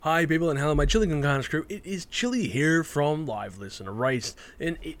Hi people and hello my Chili Con Carnage crew, it is Chili here from Live Listen Erased,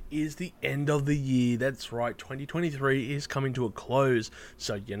 and it is the end of the year. That's right, 2023 is coming to a close,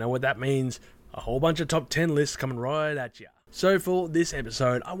 so you know what that means, a whole bunch of top 10 lists coming right at you. So for this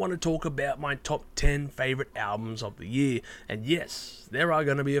episode, I want to talk about my top 10 favourite albums of the year, and yes, there are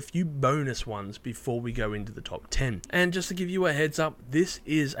going to be a few bonus ones before we go into the top 10. And just to give you a heads up, this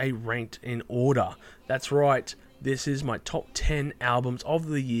is a ranked in order. That's right. This is my top 10 albums of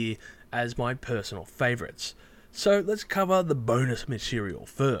the year as my personal favourites. So let's cover the bonus material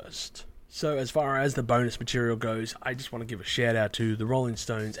first. So as far as the bonus material goes, I just want to give a shout out to the Rolling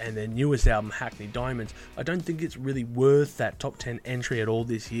Stones and their newest album, Hackney Diamonds. I don't think it's really worth that top 10 entry at all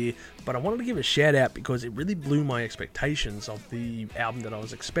this year, but I wanted to give a shout out because it really blew my expectations of the album that I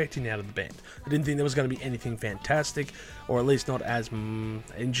was expecting out of the band. I didn't think there was going to be anything fantastic, or at least not as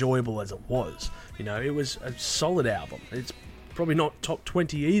enjoyable as it was. You know, it was a solid album. It's probably not top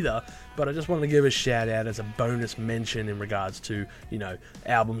 20 either, but I just wanted to give a shout out as a bonus mention in regards to, you know,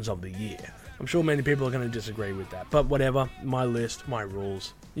 albums of the year. I'm sure many people are going to disagree with that, but whatever, my list, my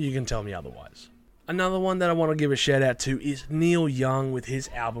rules, you can tell me otherwise. Another one that I want to give a shout out to is Neil Young with his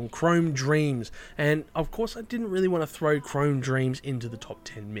album Chrome Dreams, and of course I didn't really want to throw Chrome Dreams into the top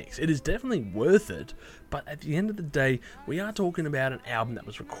 10 mix. It is definitely worth it, but at the end of the day, we are talking about an album that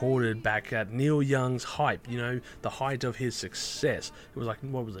was recorded back at Neil Young's hype, you know, the height of his success. It was like,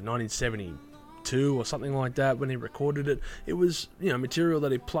 what was it, 1972 or something like that when he recorded it. It was, you know, material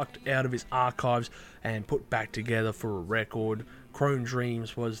that he plucked out of his archives and put back together for a record. Chrome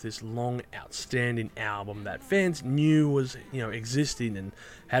Dreams was this long, outstanding album that fans knew was, you know, existing and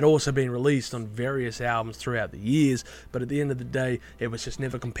had also been released on various albums throughout the years, but at the end of the day, it was just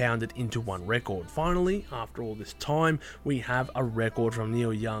never compounded into one record. Finally, after all this time, we have a record from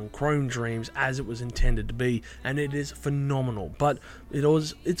Neil Young, Chrome Dreams, as it was intended to be, and it is phenomenal. But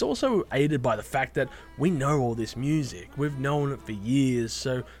it's also aided by the fact that we know all this music. We've known it for years,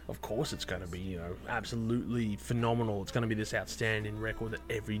 so of course it's going to be, you know, absolutely phenomenal. It's going to be this outstanding record that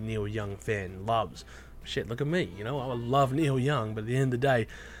every Neil Young fan loves. Shit, look at me, you know, I love Neil Young, but at the end of the day,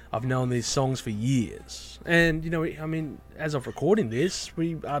 I've known these songs for years. And, you know, I mean, as of recording this,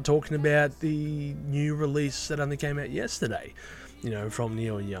 we are talking about the new release that only came out yesterday, you know, from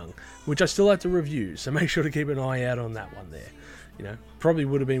Neil Young, which I still have to review, so make sure to keep an eye out on that one there. You know, probably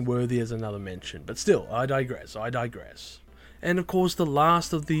would have been worthy as another mention, but still, I digress. And of course, the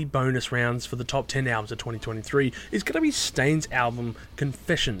last of the bonus rounds for the top 10 albums of 2023 is going to be Stain's album,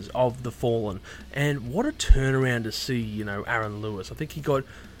 Confessions of the Fallen. And what a turnaround to see, you know, Aaron Lewis. I think he got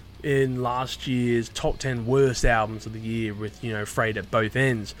in last year's top 10 worst albums of the year with, you know, Frayed at Both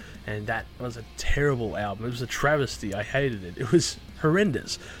Ends. And that was a terrible album. It was a travesty. I hated it. It was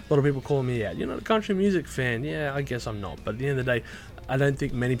horrendous. A lot of people calling me out. You're not a country music fan. Yeah, I guess I'm not. But at the end of the day, I don't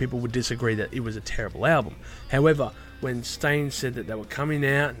think many people would disagree that it was a terrible album. However, when Stain said that they were coming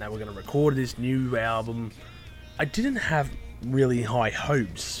out and they were going to record this new album, I didn't have really high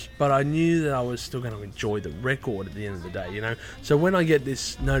hopes, but I knew that I was still going to enjoy the record at the end of the day, you know. So when I get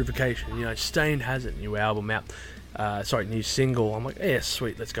this notification, you know, Stain has a new album out, new single, I'm like, yeah,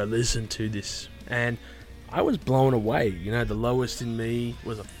 sweet, let's go listen to this. And I was blown away, you know. The Lowest in Me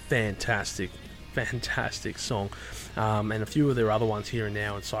was a fantastic song, and a few of their other ones, Here and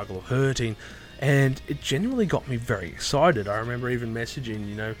Now and Cycle of Hurting. And it genuinely got me very excited. I remember even messaging,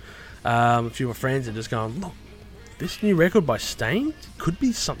 you know, a few of my friends and just going, look, this new record by Stain could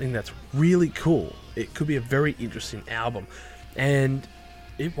be something that's really cool. It could be a very interesting album. And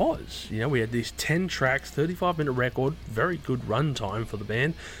it was. You know, we had these 10 tracks, 35-minute record, very good runtime for the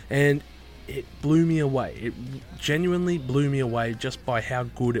band, and it blew me away. It genuinely blew me away just by how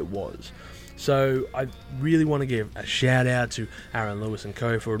good it was. So I really want to give a shout out to Aaron Lewis and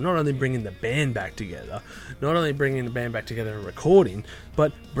co for not only bringing the band back together, and recording,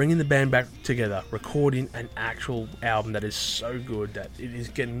 but bringing the band back together, recording an actual album that is so good that it is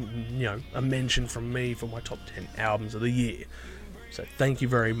getting, you know, a mention from me for my top 10 albums of the year. So thank you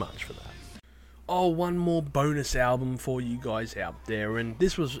very much for that. Oh, one more bonus album for you guys out there, and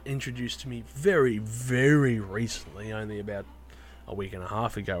this was introduced to me very, very recently, only about a week and a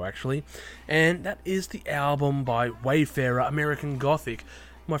half ago actually, and that is the album by Wayfarer, American Gothic.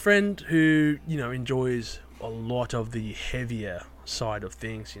 My friend who, you know, enjoys a lot of the heavier side of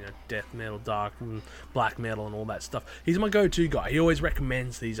things, you know, death metal, dark and black metal and all that stuff. He's my go-to guy. He always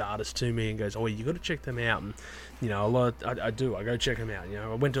recommends these artists to me and goes, oh, you got to check them out. And, you know, I go check them out. You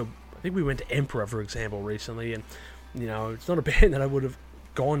know, I think we went to Emperor, for example, recently, and, you know, it's not a band that I would have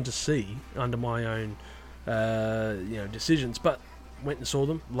gone to see under my own, you know, decisions, but went and saw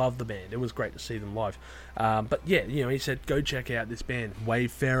them, loved the band. It was great to see them live. But yeah, he said go check out this band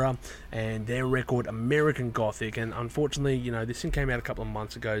Wayfarer and their record American Gothic. And unfortunately, this thing came out a couple of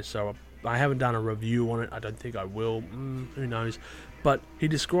months ago, so I haven't done a review on it. I don't think I will. Who knows? But he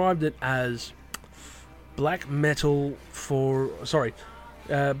described it as black metal soundtrack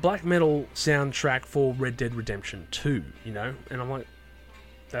for Red Dead Redemption 2, and I'm like,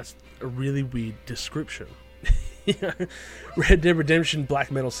 that's a really weird description. Red Dead Redemption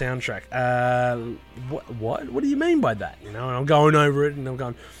black metal soundtrack. What do you mean by that? And I'm going over it and I'm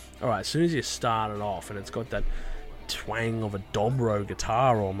going, alright, as soon as you start it off and it's got that twang of a dobro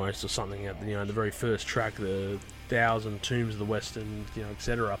guitar almost or something at the very first track, the Thousand Tombs of the Western,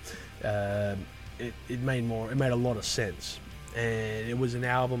 etc. It made a lot of sense, and it was an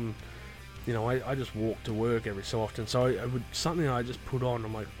album. I just walk to work every so often, so something I just put on.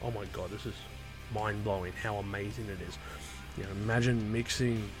 I'm like, oh my god, this is mind blowing! How amazing it is! Imagine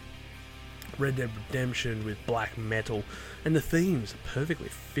mixing Red Dead Redemption with black metal, and the themes perfectly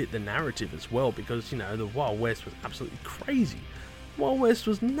fit the narrative as well, because the Wild West was absolutely crazy. Wild West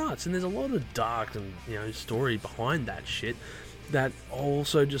was nuts, and there's a lot of dark and story behind that shit that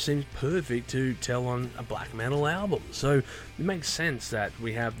also just seems perfect to tell on a black metal album. So it makes sense that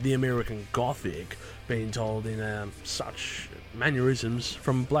we have the American Gothic being told in such mannerisms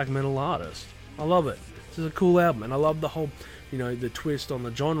from a black metal artist. I love it. This is a cool album, and I love the whole, the twist on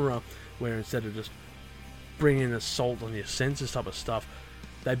the genre, where instead of just bringing assault on your senses type of stuff,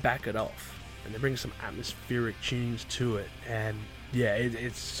 they back it off and they bring some atmospheric tunes to it. And yeah,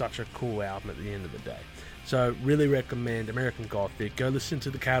 it's such a cool album at the end of the day. So really recommend American Gothic. Go listen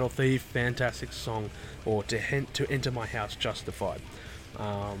to The Cattle Thief, fantastic song, or To Enter My House Justified.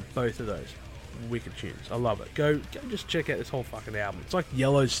 Both of those wicked tunes. I love it. Go just check out this whole fucking album. It's like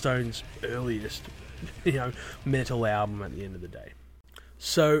Yellowstone's earliest metal album at the end of the day.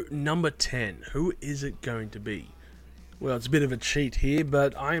 So number 10, who is it going to be? Well, it's a bit of a cheat here,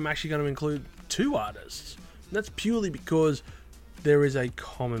 but I am actually going to include two artists. And that's purely because there is a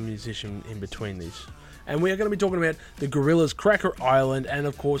common musician in between these. And we are going to be talking about the Gorillaz' Cracker Island and,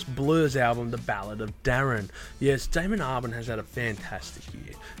 of course, Blur's album, The Ballad of Darren. Yes, Damon Albarn has had a fantastic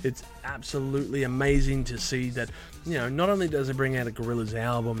year. It's absolutely amazing to see that, not only does he bring out a Gorillaz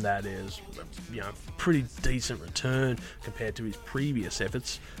album that is, pretty decent return compared to his previous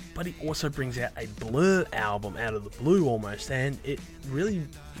efforts, but he also brings out a Blur album out of the blue almost, and it really,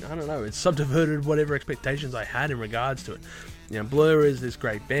 it subverted whatever expectations I had in regards to it. Blur is this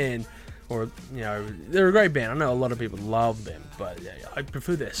great band, or they're a great band. I know a lot of people love them, but I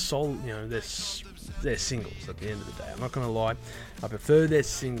prefer their their singles at the end of the day. I'm not going to lie, I prefer their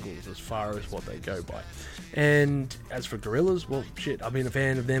singles as far as what they go by. And as for Gorillaz, well, shit, I've been a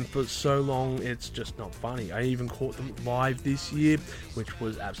fan of them for so long, it's just not funny. I even caught them live this year, which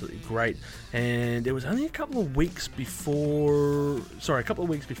was absolutely great. And it was only a couple of weeks before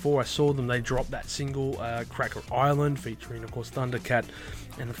I saw them, they dropped that single, Cracker Island, featuring, of course, Thundercat.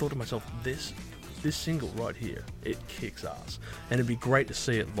 And I thought to myself, this single right here, it kicks ass, and it'd be great to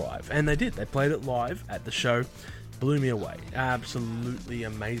see it live. And they did. They played it live at the show. Blew me away. Absolutely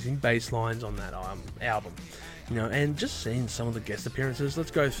amazing bass lines on that album. And just seeing some of the guest appearances. Let's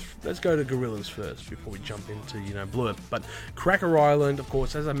go to Gorillaz first before we jump into Blur. But Cracker Island, of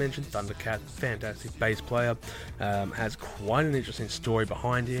course, as I mentioned, Thundercat, fantastic bass player, has quite an interesting story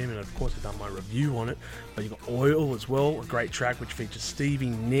behind him, and of course I've done my review on it. But you've got Oil as well, a great track which features Stevie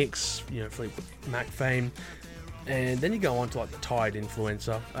Nicks, Fleetwood Mac fame, and then you go on to like the Tide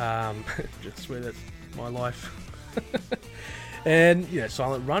Influencer, just swear that's my life. And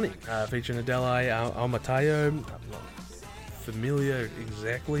Silent Running, featuring Adele Amateo. I'm not familiar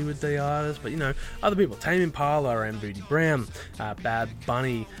exactly with the artist, but other people, Tame Impala and Booty Brown, Bad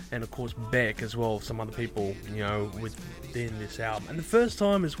Bunny, and of course Beck as well. Some other people within this album, and the first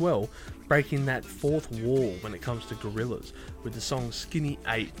time as well breaking that fourth wall when it comes to Gorillaz with the song Skinny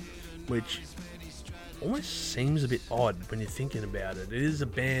 8, which almost seems a bit odd when you're thinking about it. It is a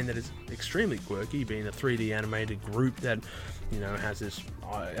band that is extremely quirky, being a 3D animated group that has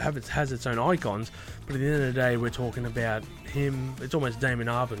its own icons, but at the end of the day we're talking about him. It's almost Damon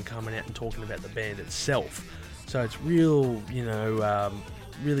Albarn coming out and talking about the band itself, so it's real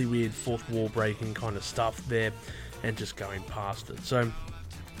really weird fourth wall breaking kind of stuff there, and just going past it. So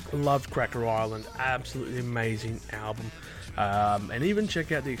loved Cracker Island, absolutely amazing album. And even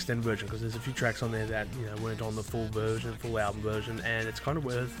check out the extended version, because there's a few tracks on there that weren't on the full album version, and it's kind of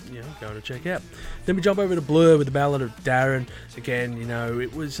worth going to check out. Then we jump over to Blur with The Ballad of Darren. Again,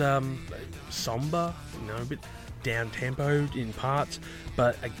 it was somber, a bit down tempoed in parts,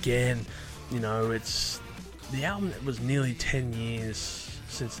 but again, it's the album was nearly 10 years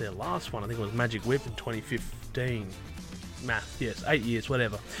since their last one. I think it was Magic Whip in 2015. Math, yes, 8 years,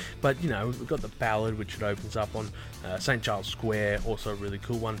 whatever. But, you know, we've got the ballad, which it opens up on. St. Charles Square, also a really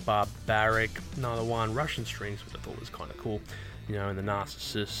cool one. Barbaric, another one. Russian Strings, which I thought was kind of cool. You know, and The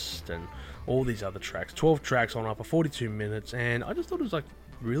Narcissist, and all these other tracks. 12 tracks on for 42 minutes, and I just thought it was like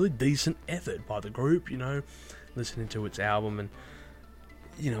really decent effort by the group, you know, listening to its album, and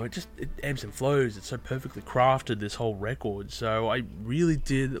you know, it ebbs and flows. It's so perfectly crafted, this whole record. So I really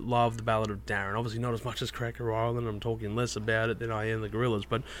did love the Ballad of Darren. Obviously not as much as Cracker Island. I'm talking less about it than I am the Gorillaz,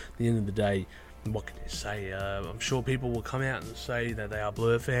 but at the end of the day, what can you say? I'm sure people will come out and say that they are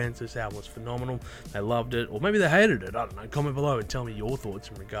Blur fans. This album was phenomenal. They loved it, or maybe they hated it. I don't know. Comment below and tell me your thoughts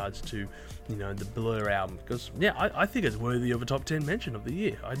in regards to, you know, the Blur album. Because yeah, I think it's worthy of a top 10 mention of the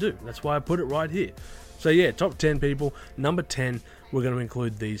year. I do. That's why I put it right here. So yeah, top 10 people. Number 10, we're going to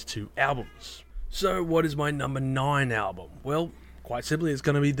include these two albums. So what is my number 9 album? Well, quite simply, it's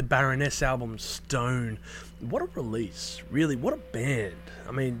going to be the Baroness album, Stone. What a release. Really, what a band.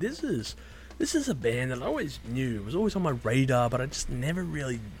 I mean, this is a band that I always knew. It was always on my radar, but I just never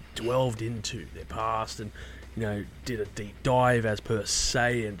really delved into their past and, you know, did a deep dive as per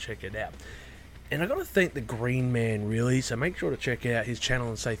se and check it out. And I got to thank the Green Man, really, so make sure to check out his channel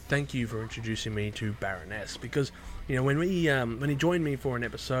and say thank you for introducing me to Baroness, because, you know, when he joined me for an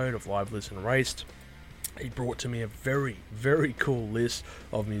episode of Live Listen Erased, he brought to me a very, very cool list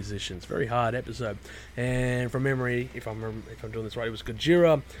of musicians. Very hard episode. And from memory, if I'm doing this right, it was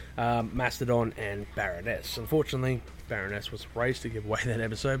Gojira, Mastodon, and Baroness. Unfortunately, Baroness was erased to give away that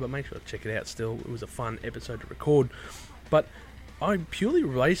episode, but make sure to check it out still. It was a fun episode to record. But I purely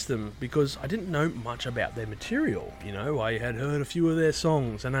released them because I didn't know much about their material. You know, I had heard a few of their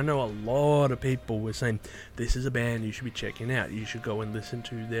songs, and I know a lot of people were saying, this is a band you should be checking out. You should go and listen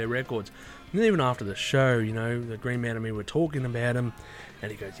to their records. And even after the show, you know, the Green Man and me were talking about him,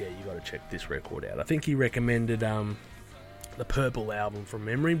 and he goes, yeah, you got to check this record out. I think he recommended the Purple album from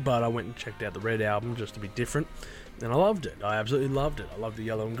memory, but I went and checked out the Red album just to be different, and I loved it. I absolutely loved it. I loved the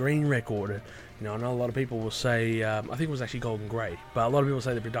Yellow and Green record. You know, I know a lot of people will say, I think it was actually Golden Grey, but a lot of people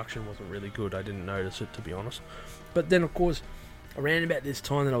say the production wasn't really good. I didn't notice it, to be honest. But then, of course, around about this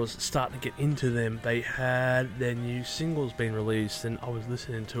time that I was starting to get into them, they had their new singles being released, and I was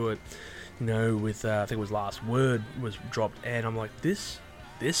listening to it, you know, with, I think it was Last Word was dropped, and I'm like, this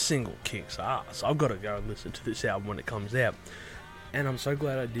single kicks ass. I've got to go and listen to this album when it comes out. And I'm so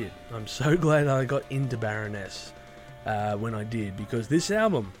glad I did. I'm so glad I got into Baroness when I did, because this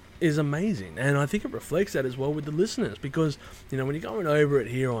album is amazing, and I think it reflects that as well with the listeners, because, you know, when you're going over it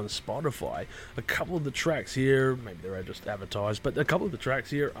here on Spotify, a couple of the tracks here, maybe they're just advertised, but a couple of the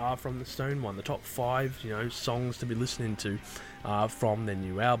tracks here are from the Stone one. The top 5, you know, songs to be listening to are from their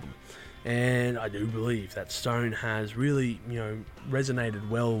new album. And I do believe that Stone has really, you know, resonated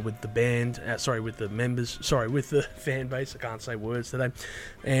well with the band, with the members, with the fan base. I can't say words today.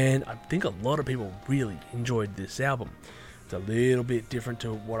 And I think a lot of people really enjoyed this album. It's a little bit different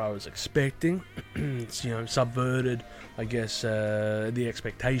to what I was expecting. It's, you know, subverted, I guess, the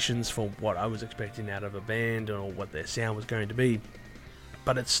expectations for what I was expecting out of a band or what their sound was going to be.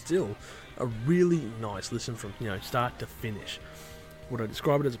 But it's still a really nice listen from, you know, start to finish. Would I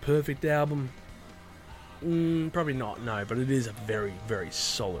describe it as a perfect album? Probably not, no, but it is a very, very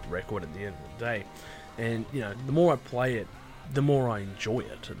solid record at the end of the day. And, you know, the more I play it, the more I enjoy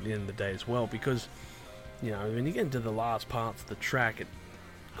it at the end of the day as well, because, you know, when you get into the last parts of the track, it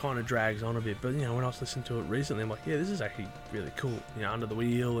kind of drags on a bit. But, you know, when I was listening to it recently, I'm like, yeah, this is actually really cool. You know, Under the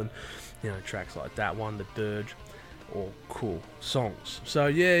Wheel and, you know, tracks like that one, The Dirge, all cool songs. So,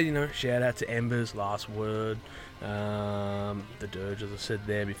 yeah, you know, shout out to Embers, Last Word, The Dirge, as I said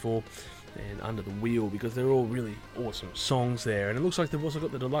there before, and Under the Wheel, because they're all really awesome songs there. And it looks like they've also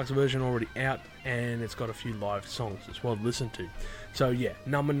got the deluxe version already out, and it's got a few live songs as well to listen to. So yeah,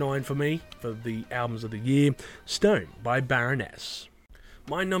 number 9 for me for the albums of the year, Stone by Baroness.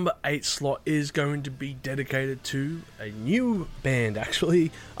 My number 8 slot is going to be dedicated to a new band,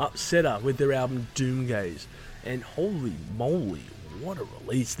 actually, Upsetter, with their album Doomgaze. And holy moly, what a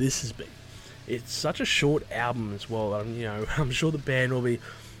release this has been. It's such a short album as well. You know, I'm sure the band will be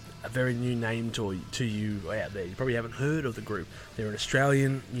a very new name to you out there. You probably haven't heard of the group. They're an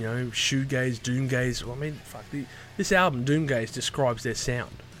Australian, you know, shoegaze, doomgaze. Well, I mean, this album, Doomgaze, describes their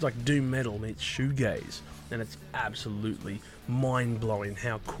sound. It's like doom metal meets shoegaze, and it's absolutely mind-blowing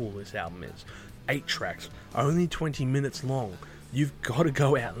how cool this album is. 8 tracks, only 20 minutes long. You've got to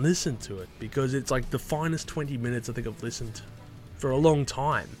go out and listen to it, because it's like the finest 20 minutes I think I've listened to for a long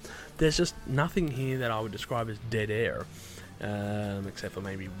time. There's just nothing here that I would describe as dead air. except for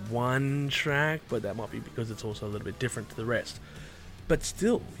maybe one track, but that might be because it's also a little bit different to the rest. But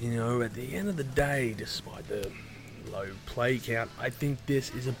still, at the end of the day, despite the low play count, I think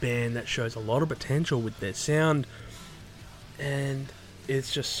this is a band that shows a lot of potential with their sound, and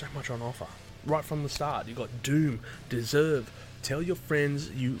it's just so much on offer. Right from the start, you got Doom, Deserve, Tell Your Friends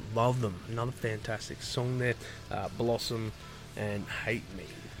You Love Them, another fantastic song there, Blossom, and Hate Me.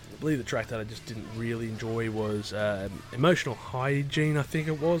 I believe the track that I just didn't really enjoy was Emotional Hygiene, I think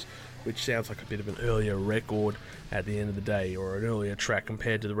it was, which sounds like a bit of an earlier record at the end of the day, or an earlier track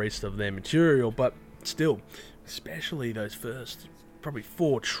compared to the rest of their material, but still, especially those first probably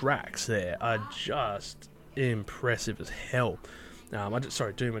 4 tracks there are just impressive as hell. Doom, I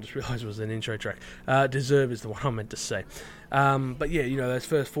just realised was an intro track. Deserve is the one I meant to say. But yeah, those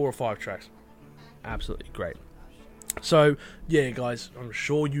first 4 or 5 tracks, absolutely great. So, yeah, guys, I'm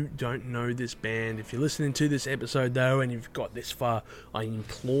sure you don't know this band. If you're listening to this episode, though, and you've got this far, I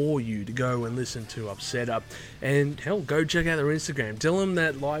implore you to go and listen to Upset Up. And, hell, go check out their Instagram. Tell them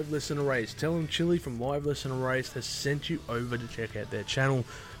that Live Listen Erase. Tell them Chili from Live Listen Erase has sent you over to check out their channel,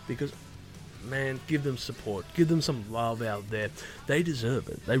 because, man, give them support. Give them some love out there. They deserve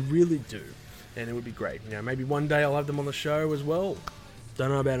it. They really do. And it would be great. Maybe one day I'll have them on the show as well. Don't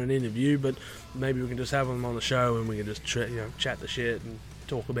know about an interview, but maybe we can just have them on the show and we can just chat the shit and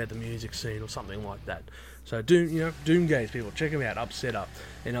talk about the music scene or something like that. So Doomgaze, people, check them out. Upset Up.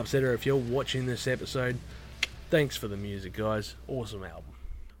 And Upsetter, if you're watching this episode, thanks for the music, guys. Awesome album.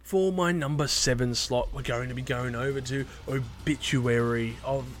 For my number 7 slot, we're going to be going over to Obituary.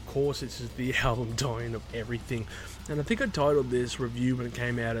 Of course, this is the album Dying of Everything. And I think I titled this review when it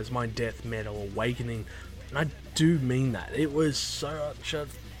came out as My Death Metal Awakening. And I do mean that. It was such a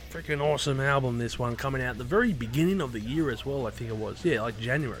freaking awesome album, this one, coming out at the very beginning of the year as well, I think it was. Yeah, like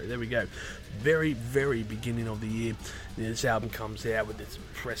January, there we go. Very, very beginning of the year. This album comes out with this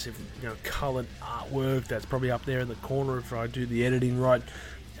impressive, coloured artwork that's probably up there in the corner if I do the editing right.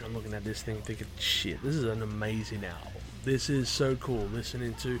 And I'm looking at this thing thinking, shit, this is an amazing album. This is so cool,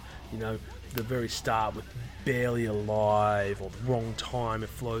 listening to, the very start with Barely Alive, or The Wrong Time, it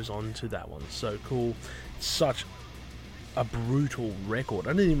flows on to that one. So cool. Such a brutal record.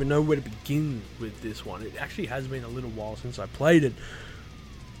 I didn't even know where to begin with this one. It actually has been a little while since I played it,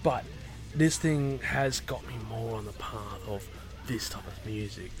 but this thing has got me more on the path of this type of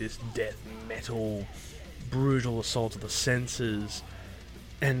music, this death metal, brutal assault of the senses.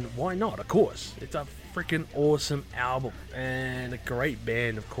 And why not? Of course, it's a freaking awesome album and a great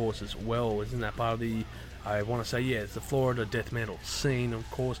band, of course, as well. Isn't that part of the, I want to say, it's the Florida death metal scene, of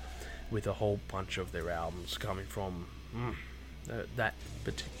course, with a whole bunch of their albums coming from that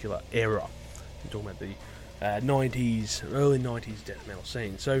particular era. I'm talking about the 90s, early 90s death metal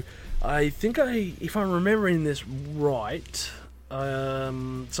scene. So I think if I'm remembering this right,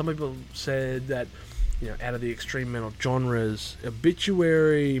 some people said that, out of the extreme metal genres,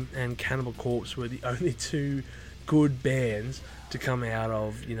 Obituary and Cannibal Corpse were the only 2 good bands to come out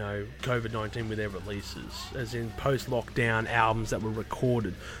of, COVID-19 with their releases, as in post-lockdown albums that were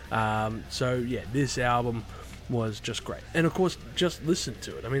recorded. This album was just great. And of course, just listen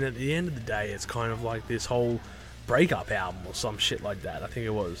to it. I mean, at the end of the day, it's kind of like this whole breakup album or some shit like that, I think it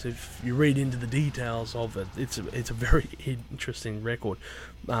was. If you read into the details of it, it's a very interesting record,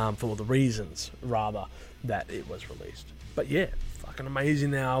 for the reasons, rather, that it was released. But yeah, fucking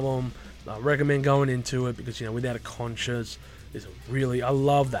amazing album. I recommend going into it because, Without a Conscience is I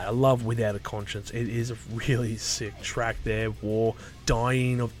love that. I love Without a Conscience. It is a really sick track there. War,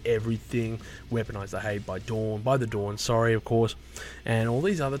 Dying of Everything, Weaponize the Hate by The Dawn, of course, and all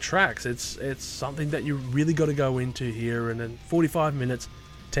these other tracks. It's something that you really got to go into here, and in 45 minutes,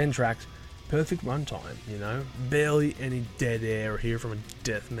 10 tracks, perfect runtime, barely any dead air here from a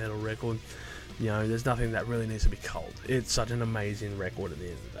death metal record. There's nothing that really needs to be culled. It's such an amazing record at the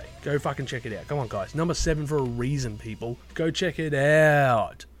end of the day. Go fucking check it out. Come on, guys. Number 7 for a reason, people. Go check it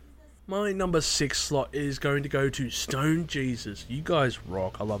out. My number 6 slot is going to go to Stone Jesus. You guys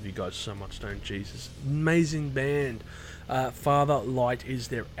rock. I love you guys so much, Stone Jesus. Amazing band. Father Light is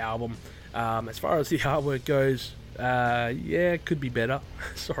their album. As far as the artwork goes, it could be better.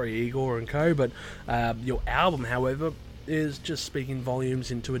 Sorry, Igor and co. But your album, however, is just speaking volumes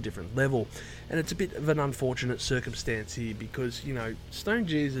into a different level. And it's a bit of an unfortunate circumstance here because, Stone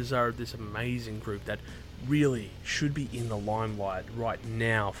Jesus are this amazing group that really should be in the limelight right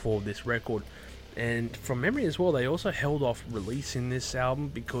now for this record. And from memory as well, they also held off releasing this album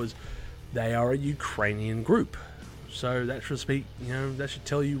because they are a Ukrainian group. So that should speak, that should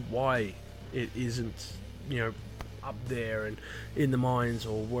tell you why it isn't, up there and in the mines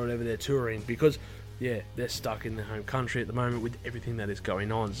or wherever they're touring, because yeah, they're stuck in their home country at the moment with everything that is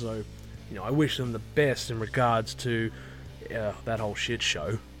going on. So, I wish them the best in regards to that whole shit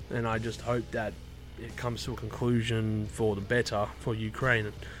show, and I just hope that it comes to a conclusion for the better for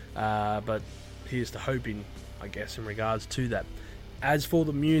Ukraine. But here's to hoping, I guess, in regards to that. As for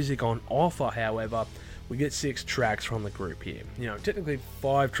the music on offer, however, we get 6 tracks from the group here. Technically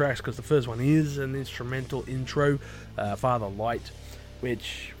 5 tracks because the first one is an instrumental intro, Father Light,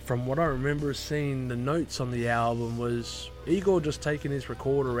 which, from what I remember seeing the notes on the album, was Igor just taking his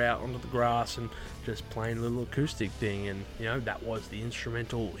recorder out onto the grass and just playing a little acoustic thing, and that was the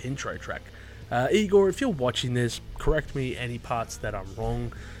instrumental intro track. Igor, if you're watching this, correct me any parts that I'm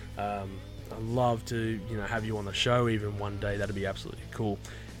wrong. I'd love to have you on the show even one day. That'd be absolutely cool,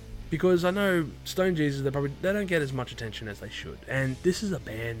 because I know Stone Jesus, they don't get as much attention as they should, and this is a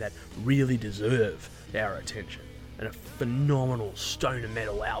band that really deserve our attention, and a phenomenal stoner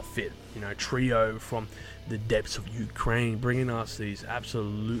metal outfit, trio from the depths of Ukraine, bringing us these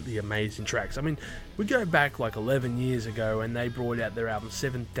absolutely amazing tracks. I mean, we go back like 11 years ago and they brought out their album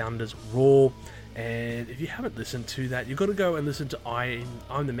Seven Thunders Raw, and if you haven't listened to that, you've got to go and listen to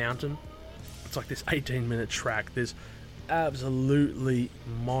I'm the Mountain. It's like this 18-minute track. There's absolutely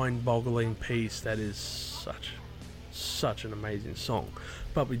mind-boggling piece that is such an amazing song.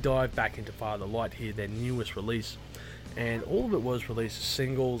 But we dive back into Father Light here, their newest release, and all of it was released as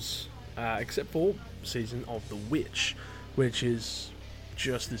singles, except for Season of the Witch, which is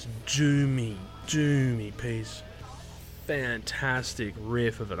just this doomy piece. Fantastic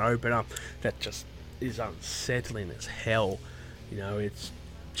riff of an opener that just is unsettling as hell. It's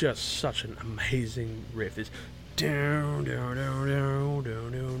just such an amazing riff. It's down,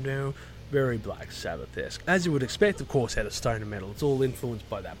 very Black Sabbath-esque, as you would expect, of course, out of stoner metal. It's all influenced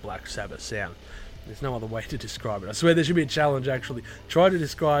by that Black Sabbath sound. There's no other way to describe it. I swear there should be a challenge, actually. Try to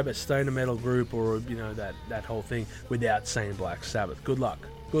describe a stoner metal group or, that whole thing without saying Black Sabbath. Good luck.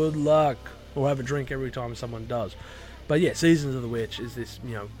 Or have a drink every time someone does. But yeah, Seasons of the Witch is this,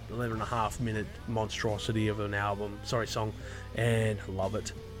 11.5-minute monstrosity of an song, and I love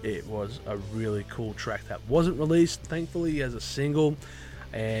it. It was a really cool track that wasn't released, thankfully, as a single,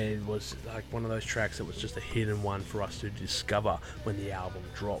 and was like one of those tracks that was just a hidden one for us to discover when the album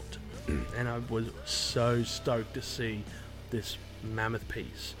dropped. And I was so stoked to see this mammoth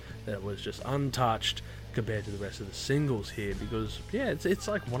piece that was just untouched compared to the rest of the singles here, because it's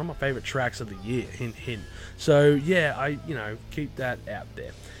like one of my favorite tracks of the year, hint. So I keep that out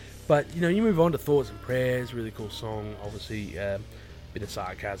there. But you move on to Thoughts and Prayers, really cool song, obviously bit of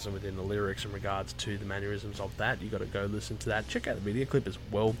sarcasm within the lyrics in regards to the mannerisms of that. You got to go listen to that. Check out the video clip as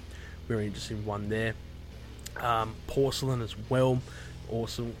well, very interesting one there. Porcelain as well,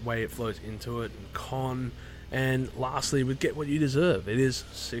 awesome way it flows into it, and Con. And lastly, with Get What You Deserve. It is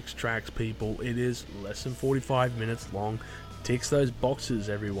 6 tracks, people. It is less than 45 minutes long. Ticks those boxes,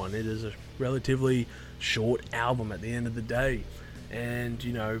 everyone. It is a relatively short album at the end of the day. And,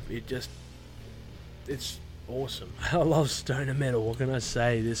 it's awesome. I love stoner metal. What can I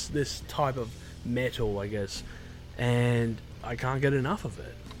say? This type of metal, I guess. And I can't get enough of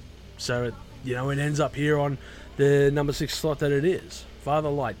it. So, it ends up here on the number 6 slot that it is. Father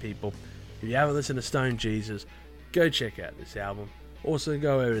Light, people. If you haven't listened to Stone Jesus, go check out this album. Also,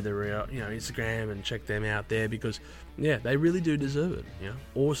 go over to their Instagram and check them out there, because they really do deserve it.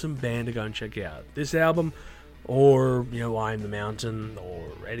 Awesome band to go and check out. This album, or I Am the Mountain, or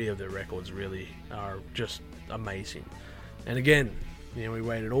any of their records, really are just amazing. And again, we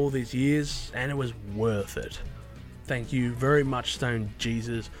waited all these years, and it was worth it. Thank you very much, Stone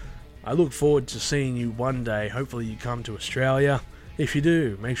Jesus. I look forward to seeing you one day. Hopefully, you come to Australia. If you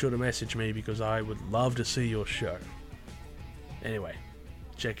do, make sure to message me, because I would love to see your show. Anyway,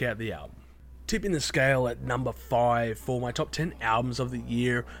 check out the album. Tipping the scale at number 5 for my top 10 albums of the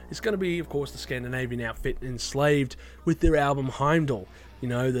year is going to be, of course, the Scandinavian outfit Enslaved with their album Heimdall.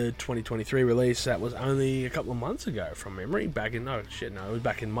 The 2023 release that was only a couple of months ago from memory. It was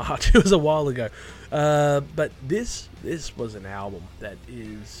back in March. It was a while ago. But this was an album that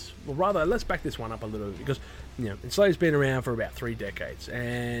is, well, rather, let's back this one up a little bit, because Enslaved's been around for about 3 decades,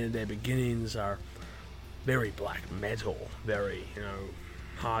 and their beginnings are very black metal, very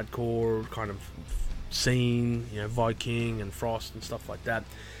hardcore kind of scene, Viking and Frost and stuff like that.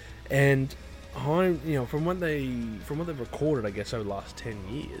 And from what they've recorded, I guess, over the last 10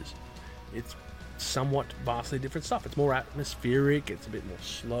 years, it's somewhat vastly different stuff. It's more atmospheric, it's a bit more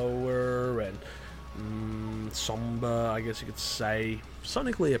slower and somber, I guess you could say,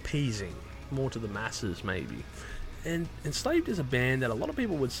 sonically appeasing, more to the masses maybe. And Enslaved is a band that a lot of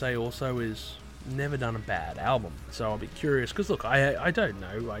people would say also is never done a bad album. So I'll be curious, because look, I don't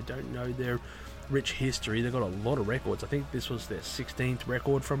know their rich history. They've got a lot of records. I think this was their 16th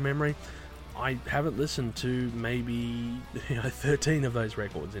record from memory. I haven't listened to maybe 13 of those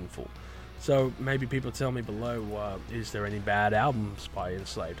records in full. So maybe people tell me below, is there any bad albums by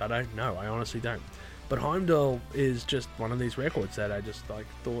Enslaved? I don't know. I honestly don't. But Heimdall is just one of these records that I just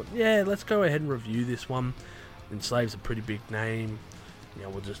thought, yeah, let's go ahead and review this one. Enslaved's a pretty big name.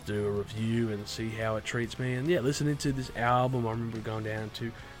 We'll just do a review and see how it treats me. And yeah, listening to this album, I remember going down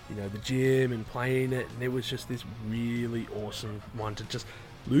to, the gym and playing it, and it was just this really awesome one to just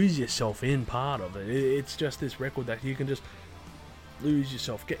lose yourself in part of it. It's just this record that you can just lose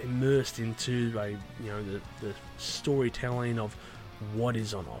yourself, get immersed into the storytelling of what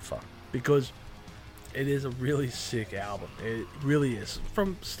is on offer, because it is a really sick album. It really is,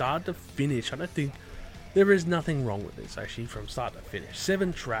 from start to finish. I don't think there is nothing wrong with this, actually, from start to finish.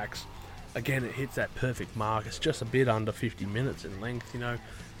 7 tracks. Again, it hits that perfect mark. It's just a bit under 50 minutes in length,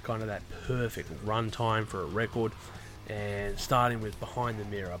 kind of that perfect runtime for a record. And starting with Behind the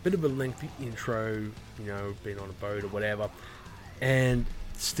Mirror, a bit of a lengthy intro, being on a boat or whatever, and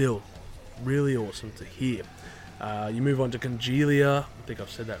still really awesome to hear. You move on to Congelia, I think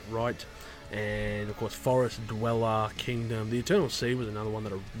I've said that right, and of course Forest Dweller, Kingdom. The Eternal Sea was another one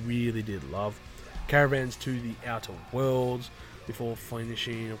that I really did love. Caravans to the Outer Worlds, before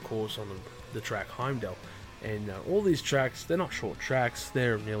finishing, of course, on the track Heimdall. And all these tracks, they're not short tracks,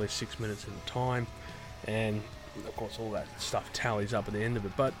 they're nearly 6 minutes in time, and of course all that stuff tallies up at the end of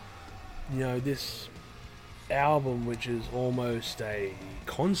it. But this album, which is almost a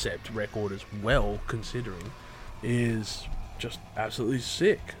concept record as well, considering, is just absolutely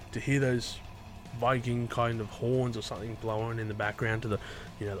sick. To hear those Viking kind of horns or something blowing in the background to the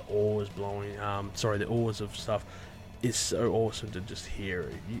the oars blowing, the oars of stuff, is so awesome to just hear.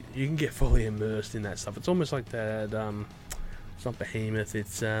 You can get fully immersed in that stuff. It's almost like that, it's not Behemoth,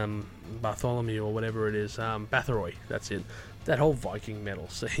 it's Bartholomew or whatever it is, Bathory, that's it. That whole Viking metal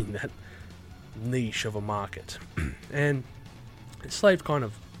scene, that niche of a market. And Enslaved kind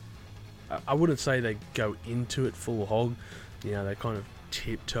of, I wouldn't say they go into it full hog, they kind of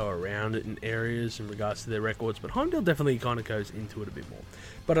tiptoe around it in areas in regards to their records, but Heimdall definitely kind of goes into it a bit more.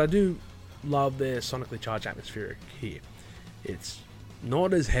 But I do love their sonically charged atmospheric here. It's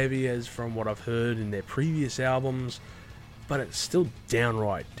not as heavy as from what I've heard in their previous albums, but it's still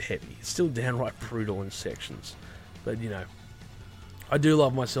downright heavy. It's still downright brutal in sections. But I do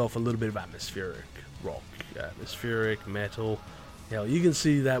love myself a little bit of atmospheric rock, atmospheric metal. Hell, you can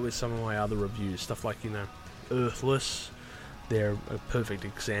see that with some of my other reviews, stuff like Earthless. They're a perfect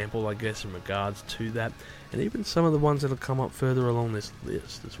example, I guess, in regards to that, and even some of the ones that will come up further along this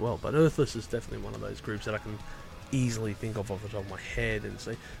list as well. But Earthless is definitely one of those groups that I can easily think of off the top of my head and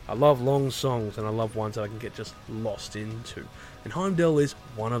say, I love long songs and I love ones that I can get just lost into. And Heimdall is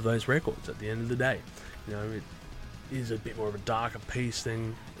one of those records at the end of the day. It is a bit more of a darker piece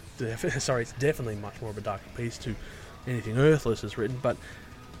than, it's definitely much more of a darker piece to anything Earthless has written, but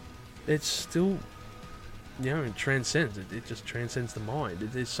it's still, it transcends. It just transcends the mind.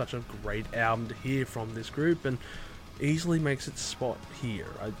 It is such a great album to hear from this group, and easily makes its spot here.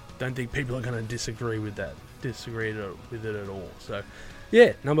 I don't think people are going to disagree with it at all. So,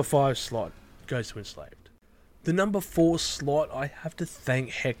 yeah, number 5 slot goes to Enslaved. The number 4 slot, I have to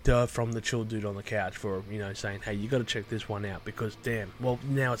thank Hector from the Chill Dude on the Couch for, saying, hey, you got to check this one out, because damn, well,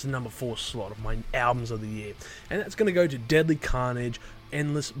 now it's the number 4 slot of my albums of the year. And that's going to go to Deadly Carnage,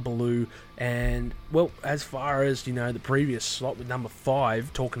 Endless Blue, and, well, as far as, the previous slot with number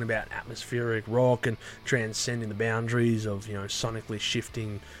 5, talking about atmospheric rock and transcending the boundaries of, sonically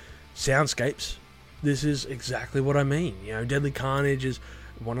shifting soundscapes, this is exactly what I mean. Deadly Carnage is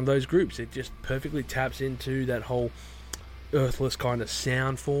one of those groups. It just perfectly taps into that whole Earthless kind of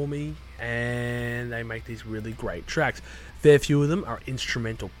sound for me, and they make these really great tracks. Fair few of them are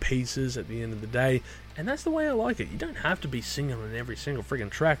instrumental pieces at the end of the day, and that's the way I like it. You don't have to be singing on every single friggin'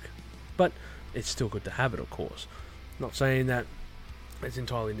 track, but it's still good to have it, of course. Not saying that it's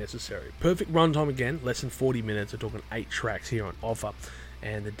entirely necessary. Perfect runtime again, less than 40 minutes. We're talking 8 tracks here on offer.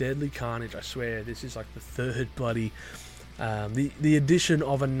 And the Deadly Carnage, I swear, this is like the third bloody, the addition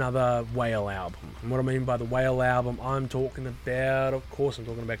of another Whale album. And what I mean by the Whale album, I'm talking about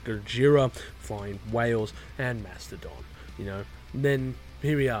Gojira, Flying Whales, and Mastodon. Then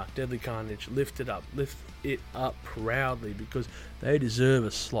here we are, Deadly Carnage, lift it up proudly, because they deserve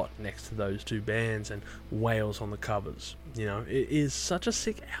a slot next to those 2 bands and Whales on the covers. It is such a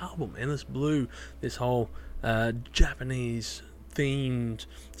sick album. Endless Blue, this whole Japanese themed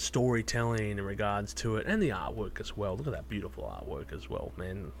storytelling in regards to it, and the artwork as well. Look at that beautiful artwork as well,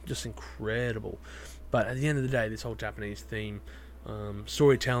 man, just incredible. But at the end of the day, this whole Japanese theme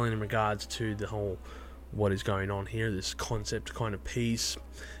storytelling in regards to the whole what is going on here, this concept kind of piece,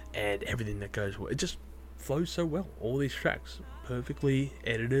 and everything that goes with it. Just flows so well. All these tracks perfectly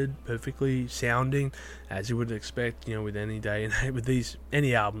edited, perfectly sounding, as you would expect, with any day and with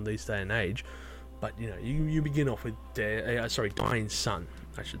any album these day and age. But you begin off with Dying Sun,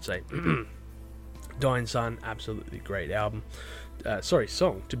 I should say. Dying Sun, absolutely great album.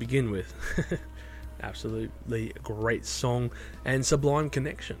 Song to begin with. Absolutely great song. And Sublime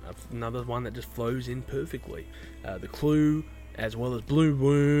Connection, another one that just flows in perfectly. The Clue, as well as Blue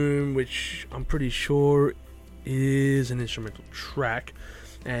Boom, which I'm pretty sure is an instrumental track,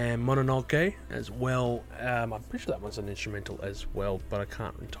 and Mononoke as well. I'm pretty sure that one's an instrumental as well, but I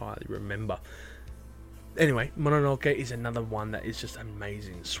can't entirely remember. Anyway, Mononoke is another one that is just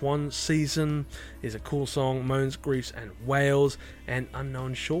amazing. Swan Season is a cool song. Moans, Griefs and Wails, and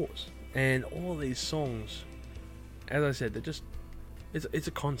Unknown Shores. And all these songs, as I said, they're just... It's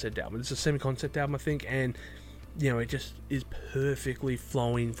a concept album. It's a semi-concept album, I think, and, it just is perfectly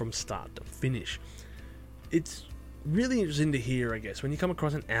flowing from start to finish. It's really interesting to hear, I guess, when you come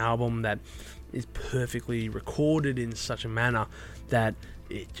across an album that is perfectly recorded in such a manner that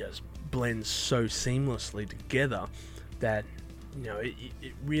it just blends so seamlessly together that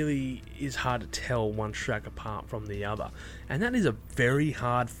it really is hard to tell one track apart from the other, and that is a very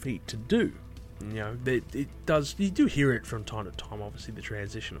hard feat to do. It does, you do hear it from time to time, obviously, the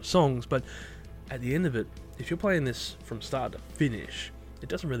transition of songs, but at the end of it, if you're playing this from start to finish, it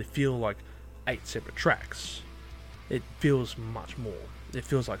doesn't really feel like 8 separate tracks. It feels much more. It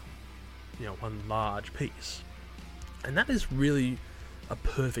feels like one large piece, and that is really a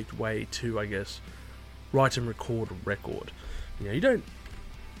perfect way to, I guess, write and record a record.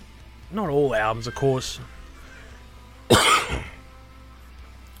 Not all albums, of course.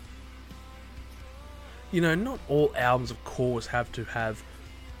 Not all albums, of course, have to have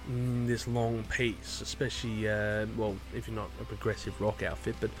this long piece, especially, if you're not a progressive rock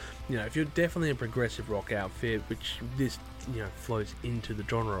outfit, but, if you're definitely a progressive rock outfit, which this, flows into the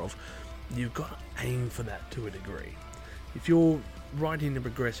genre of, you've got to aim for that to a degree. If you're writing a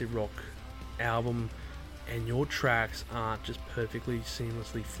progressive rock album and your tracks aren't just perfectly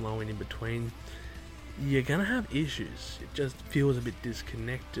seamlessly flowing in between, you're gonna have issues. It just feels a bit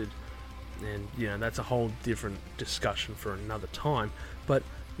disconnected, and that's a whole different discussion for another time. But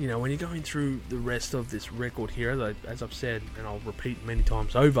when you're going through the rest of this record here, as I've said, and I'll repeat many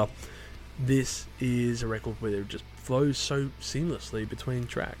times over, this is a record where it just flows so seamlessly between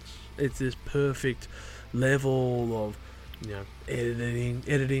tracks. It's this perfect level of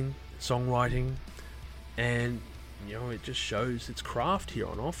editing, songwriting, and it just shows its craft here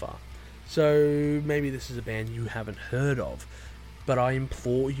on offer. So maybe this is a band you haven't heard of, but I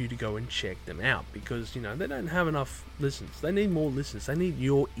implore you to go and check them out, because they don't have enough listens. They need more listens. They need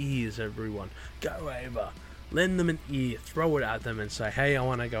your ears, everyone. Go over, lend them an ear, throw it at them and say, hey, I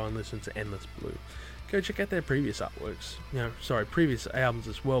want to go and listen to Endless Blue. Go check out their previous artworks, previous albums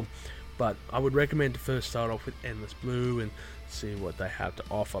as well. But I would recommend to first start off with Endless Blue and see what they have to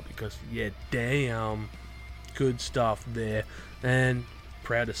offer, because, damn, good stuff there, and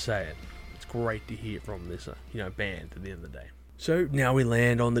proud to say it. It's great to hear from this, band at the end of the day. So now we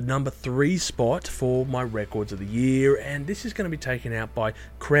land on the number 3 spot for my records of the year, and this is going to be taken out by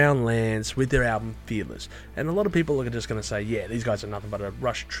Crown Lands with their album Fearless. And a lot of people are just going to say, these guys are nothing but a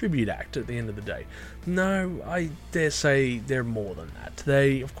Rush tribute act at the end of the day. No, I dare say they're more than that.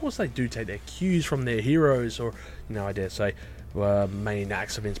 Of course they do take their cues from their heroes, or, I dare say, main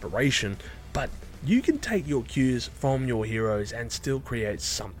acts of inspiration, but you can take your cues from your heroes and still create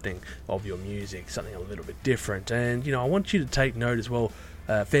something of your music, something a little bit different. And, I want you to take note as well,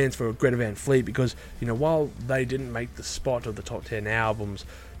 fans for Greta Van Fleet, because, while they didn't make the spot of the top 10 albums,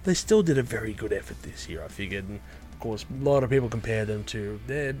 they still did a very good effort this year, I figured. And, of course, a lot of people compare them to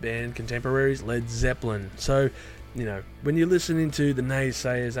their band contemporaries, Led Zeppelin. So, when you're listening to the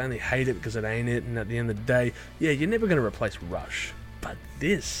naysayers, they only hate it because it ain't it, and at the end of the day, you're never going to replace Rush. But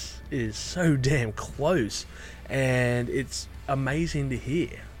this is so damn close, and it's amazing to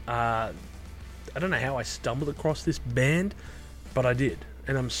hear. I don't know how I stumbled across this band, but I did,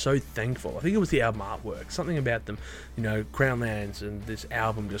 and I'm so thankful. I think it was the album artwork, something about them, Crown Lands, and this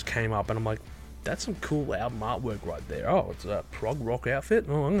album just came up, and I'm like, that's some cool album artwork right there. Oh, it's a prog rock outfit?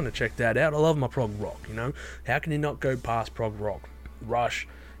 Oh, I'm going to check that out. I love my prog rock, How can you not go past prog rock? Rush,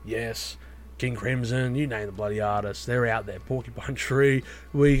 yes. King Crimson, you name the bloody artists, they're out there. Porcupine Tree,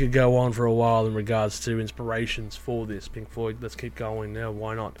 we could go on for a while in regards to inspirations for this. Pink Floyd, let's keep going now,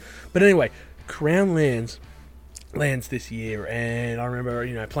 why not? But anyway, Crown Lands Lands this year, and I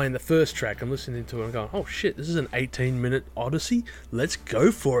remember, playing the first track and listening to it and going, oh shit, this is an 18-minute odyssey? Let's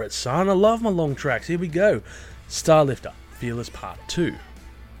go for it, son. I love my long tracks. Here we go. Starlifter, Fearless Part 2.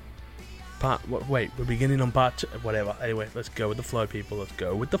 Wait, we're beginning on Part 2. Whatever. Anyway, let's go with the flow, people. Let's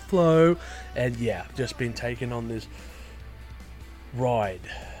go with the flow. And yeah, just been taken on this ride.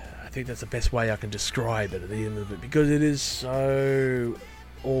 I think that's the best way I can describe it at the end of it, because it is so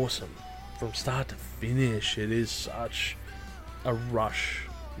awesome. From start to finish, it is such a rush,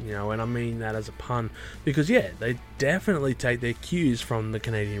 and I mean that as a pun, because yeah, they definitely take their cues from the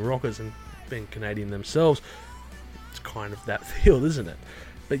Canadian rockers, and being Canadian themselves, it's kind of that feel, isn't it?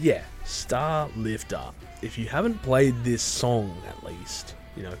 But yeah, Starlifter, if you haven't played this song at least,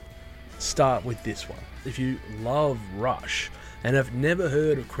 start with this one. If you love Rush and have never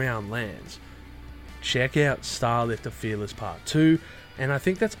heard of Crown Lands, check out Starlifter Fearless Part 2. And I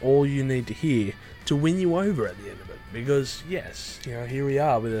think that's all you need to hear to win you over at the end of it. Because, yes, here we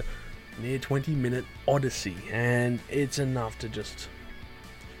are with a near 20-minute odyssey. And it's enough to just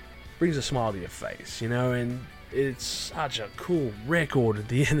brings a smile to your face, and it's such a cool record at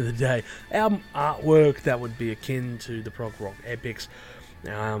the end of the day. Album artwork that would be akin to the prog rock epics.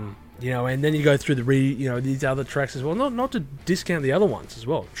 And then you go through these other tracks as well. Not to discount the other ones as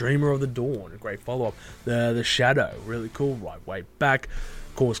well. Dreamer of the Dawn, a great follow-up. The Shadow, really cool, right way back.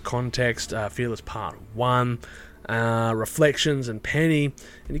 Of course, Context, Fearless Part 1, Reflections, and Penny.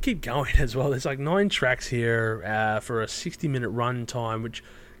 And you keep going as well. There's like 9 tracks here for a 60-minute run time, which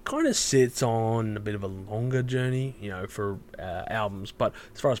kind of sits on a bit of a longer journey, for albums. But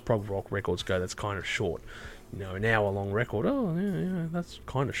as far as prog rock records go, that's kind of short. An hour-long record, that's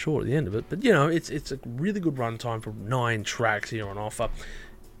kind of short at the end of it. But, it's a really good runtime for 9 tracks here on offer.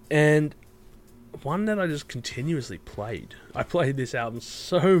 And one that I just continuously played. I played this album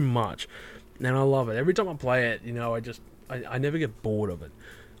so much, and I love it. Every time I play it, I never get bored of it.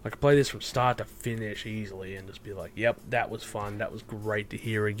 I could play this from start to finish easily and just be like, yep, that was fun. That was great to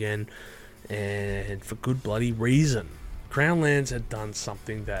hear again. And for good bloody reason. Crown Lands had done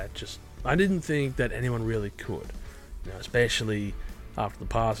something that just I didn't think that anyone really could, especially after the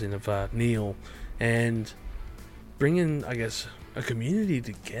passing of Neil, and bringing, I guess, a community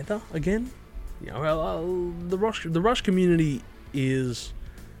together again. The Rush community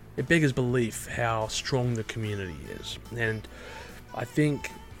it beggars belief how strong the community is, and I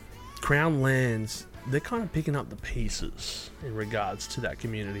think Crown Lands, they're kind of picking up the pieces in regards to that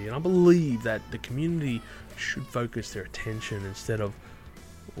community, and I believe that the community should focus their attention instead of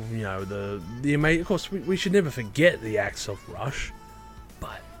the amazing. Of course, we should never forget the acts of Rush,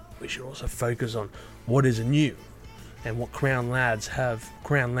 but we should also focus on what is new, and what Crown Lands have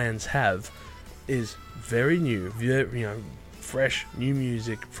is very new, fresh new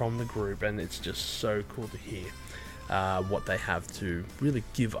music from the group, and it's just so cool to hear what they have to really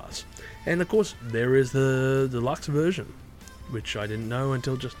give us. And of course, there is the deluxe version, which I didn't know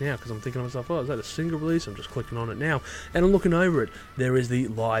until just now, because I'm thinking to myself, is that a single release? I'm just clicking on it now, and I'm looking over it. There is the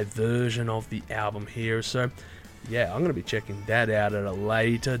live version of the album here, so yeah, I'm going to be checking that out at a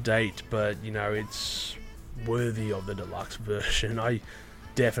later date, but it's worthy of the deluxe version. I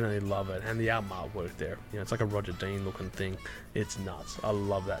definitely love it, and the album artwork there, it's like a Roger Dean looking thing. It's nuts. I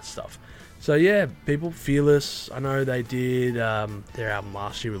love that stuff. So yeah, people, Fearless, I know they did their album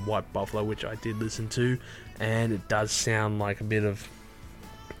last year with White Buffalo, which I did listen to, and it does sound like a bit of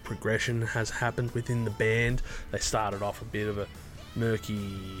progression has happened within the band. They started off a bit of a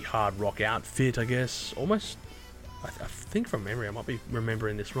murky hard rock outfit, I guess, almost, I think from memory, I might be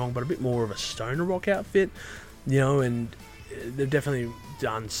remembering this wrong, but a bit more of a stoner rock outfit, and they've definitely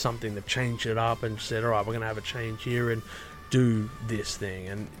done something. They've changed it up and said, alright, we're going to have a change here and do this thing,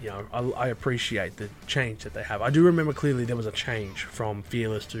 and I appreciate the change that they have. I do remember clearly there was a change from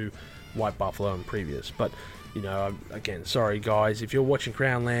Fearless to White Buffalo and previous, but again, sorry guys, if you're watching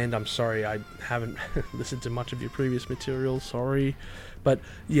Crown Land, I'm sorry I haven't listened to much of your previous material, sorry, but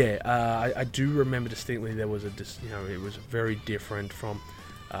yeah, I do remember distinctly there was it was very different from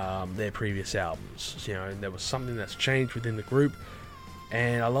their previous albums, and there was something that's changed within the group,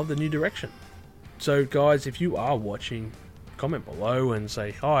 and I love the new direction. So guys, if you are watching, comment below and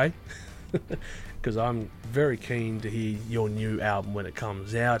say hi, because I'm very keen to hear your new album when it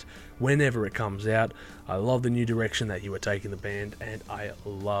comes out, whenever it comes out. I love the new direction that you are taking the band, and I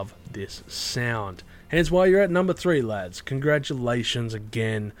love this sound. Hence why you're at number 3, lads. Congratulations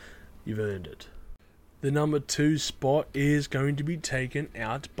again, you've earned it. The number 2 spot is going to be taken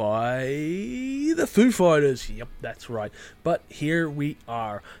out by the Foo Fighters. Yep, that's right. But here we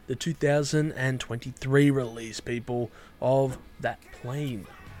are, the 2023 release, people, of that plain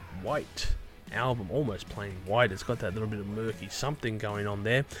white album, almost plain white. It's got that little bit of murky something going on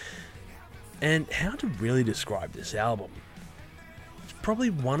there. And how to really describe this album? It's probably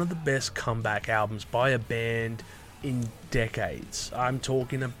one of the best comeback albums by a band in decades. I'm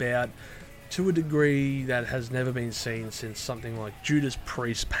talking about to a degree that has never been seen since something like Judas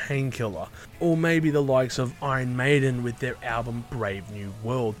Priest's Painkiller, or maybe the likes of Iron Maiden with their album Brave New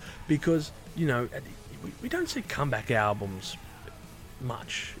World, because, you know, we don't see comeback albums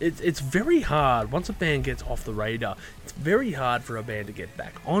much. It's very hard, once a band gets off the radar, it's very hard for a band to get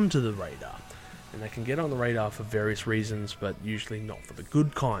back onto the radar. And they can get on the radar for various reasons, but usually not for the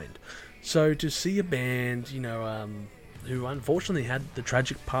good kind. So to see a band, you know, who unfortunately had the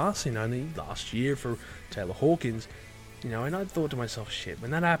tragic passing only last year for Taylor Hawkins, you know, and I thought to myself, shit, when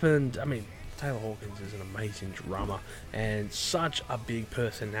that happened, I mean, Taylor Hawkins is an amazing drummer and such a big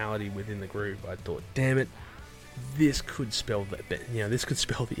personality within the group. I thought, damn it, this could spell this could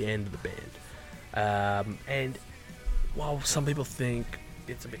spell the end of the band. And while some people think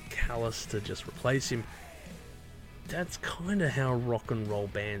it's a bit callous to just replace him, that's kind of how rock and roll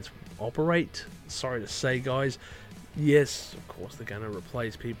bands operate. Sorry to say, guys. Yes, of course they're going to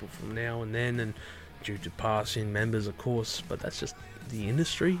replace people from now and then, and due to passing members, of course, but that's just the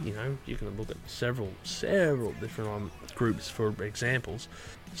industry. You know, you can look at several different groups for examples.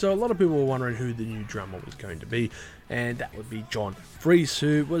 So a lot of people were wondering who the new drummer was going to be, and that would be John Freese,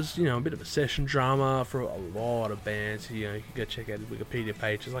 who was, you know, a bit of a session drummer for a lot of bands. You know, you can go check out his Wikipedia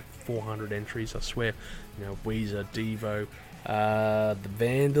page. There's like 400 entries, I swear. You know, Weezer, Devo, the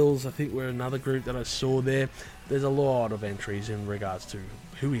Vandals, I think, were another group that I saw there. There's a lot of entries in regards to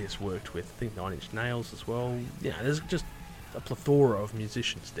who he has worked with. I think 9 Inch Nails as well. Yeah, there's just a plethora of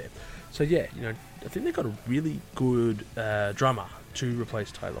musicians there. So yeah, you know, I think they've got a really good drummer to replace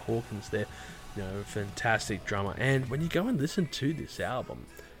Taylor Hawkins there. You know, fantastic drummer. And when you go and listen to this album,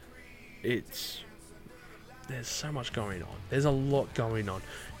 there's so much going on. There's a lot going on.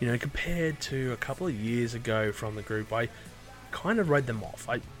 You know, compared to a couple of years ago from the group, I kind of wrote them off.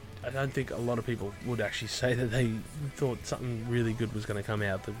 I don't think a lot of people would actually say that they thought something really good was going to come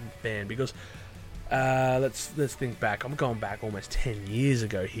out of the band, because let's think back. I'm going back almost 10 years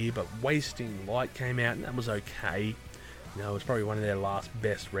ago here, but Wasting Light came out and that was okay. You know, it was probably one of their last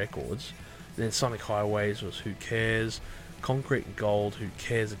best records. And then Sonic Highways was Who Cares. Concrete and Gold, Who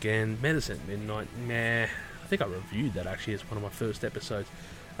Cares again. Medicine at Midnight, nah. I think I reviewed that actually as one of my first episodes.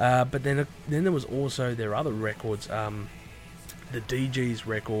 But then there was also their other records, the DG's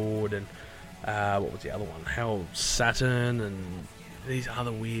record, and what was the other one? Hell, Saturn, and these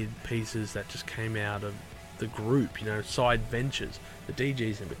other weird pieces that just came out of the group, you know, side ventures, the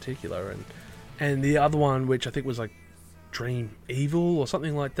DG's in particular, and the other one, which I think was like Dream Evil or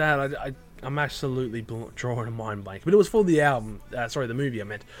something like that. I'm absolutely drawing a mind blank, but it was for the album, the movie I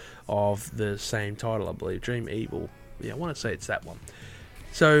meant, of the same title, I believe, Dream Evil. Yeah, I want to say it's that one.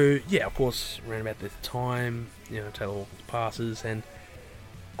 So yeah, of course, around about this time, you know, Taylor Hawkins passes, and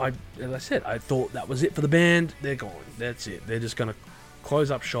as I said, I thought that was it for the band. They're gone. That's it. They're just going to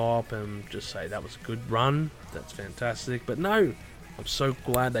close up shop and just say that was a good run. That's fantastic. But no, I'm so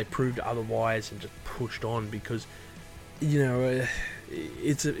glad they proved otherwise and just pushed on, because, you know,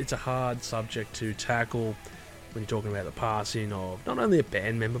 it's a hard subject to tackle when you're talking about the passing of not only a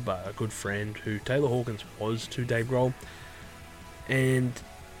band member but a good friend, who Taylor Hawkins was to Dave Grohl. And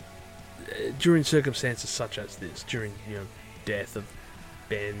during circumstances such as this, during, you know, death of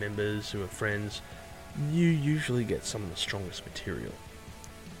band members who are friends, you usually get some of the strongest material.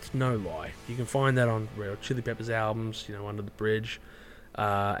 It's no lie. You can find that on Red Hot Chili Peppers albums, you know, Under the Bridge,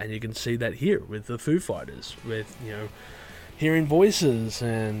 and you can see that here with the Foo Fighters, with, you know, Hearing Voices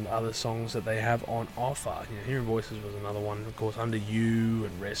and other songs that they have on offer. You know, Hearing Voices was another one, of course, Under You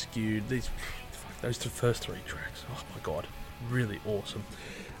and Rescued. Those first 3 tracks, oh my god, really awesome.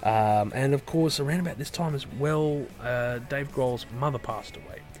 And of course, around about this time as well, Dave Grohl's mother passed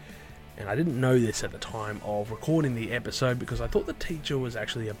away. And I didn't know this at the time of recording the episode, because I thought The Teacher was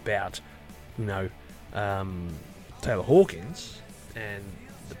actually about, you know, Taylor Hawkins and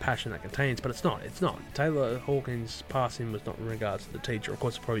the passion that contains, but it's not. Taylor Hawkins' passing was not in regards to The Teacher. Of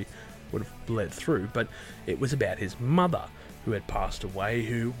course, it probably would have bled through, but it was about his mother, who had passed away,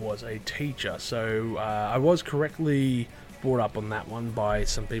 who was a teacher. So I was correctly brought up on that one by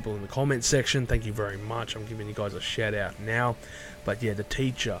some people in the comments section. Thank you very much. I'm giving you guys a shout out now. But yeah, The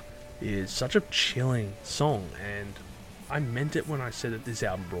Teacher is such a chilling song, and I meant it when I said that this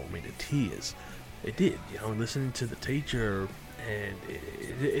album brought me to tears. It did, you know, listening to The Teacher, and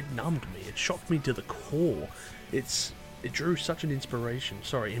it numbed me. It shocked me to the core. It drew such an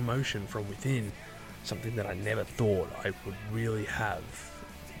emotion from within, something that I never thought I would really have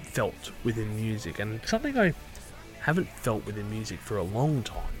felt within music, and something I haven't felt within music for a long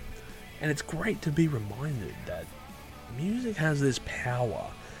time. And it's great to be reminded that music has this power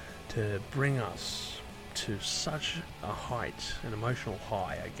to bring us to such a height, an emotional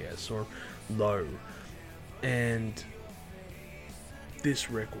high, I guess, or low. And this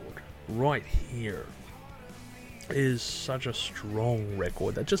record right here is such a strong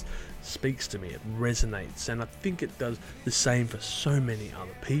record that just speaks to me. It resonates, and I think it does the same for so many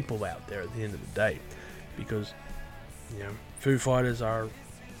other people out there at the end of the day, because Foo Fighters are a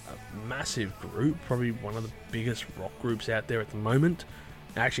massive group, probably one of the biggest rock groups out there at the moment.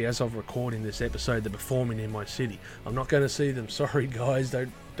 Actually, as of recording this episode, they're performing in my city. I'm not going to see them. Sorry, guys.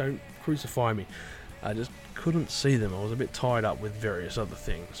 Don't crucify me. I just couldn't see them. I was a bit tied up with various other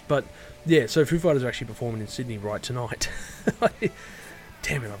things. But yeah, so Foo Fighters are actually performing in Sydney right tonight.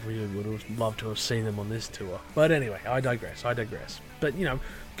 Damn it, I really would have loved to have seen them on this tour. But anyway, I digress. But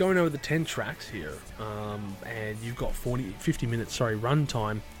going over the 10 tracks here, and you've got 50 minutes,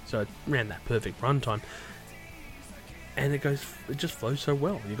 runtime. So around that perfect runtime. And it just flows so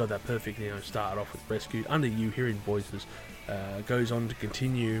well. You got that perfect, start off with Rescued, Under You, Hearing Voices, goes on to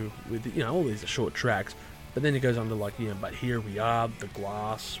continue with, all these are short tracks, but then it goes on to But Here We Are, The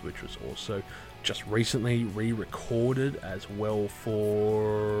Glass, which was also just recently re-recorded as well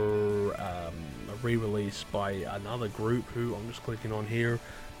for a re-release by another group who I'm just clicking on here,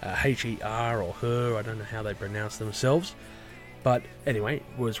 HER or Her, I don't know how they pronounce themselves. But anyway,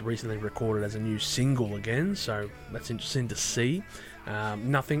 was recently recorded as a new single again, so that's interesting to see.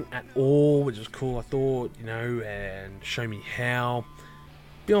 Nothing at all, which is cool, I thought, and Show Me How.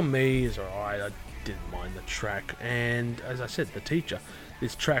 Beyond Me is alright, I didn't mind the track. And as I said, The Teacher,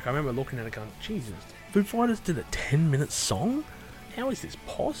 this track, I remember looking at it going, Jesus, Foo Fighters did a 10-minute song? How is this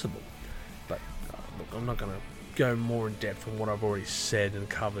possible? But look, I'm not going to go more in depth on what I've already said and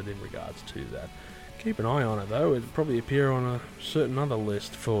covered in regards to that. Keep an eye on it though, it'll probably appear on a certain other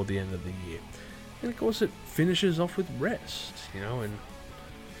list for the end of the year. And of course it finishes off with Rest, and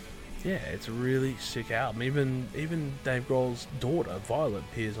yeah, it's a really sick album. Even Dave Grohl's daughter, Violet,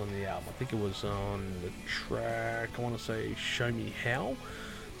 appears on the album. I think it was on the track, I want to say Show Me How.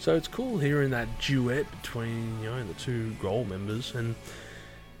 So it's cool hearing that duet between, the two Grohl members, and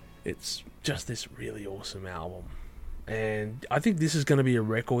it's just this really awesome album. And I think this is going to be a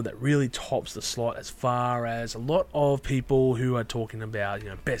record that really tops the slot as far as a lot of people who are talking about,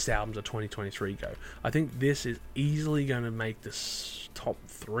 best albums of 2023 go. I think this is easily going to make this top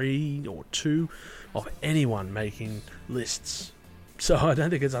 3 or 2 of anyone making lists. So I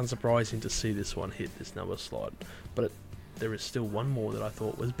don't think it's unsurprising to see this one hit this number slot. But there is still one more that I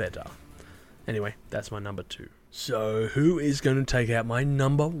thought was better. Anyway, that's my number 2. So, who is going to take out my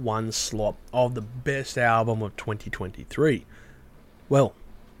number 1 slot of the best album of 2023? Well,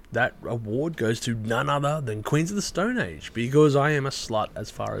 that award goes to none other than Queens of the Stone Age, because I am a slut as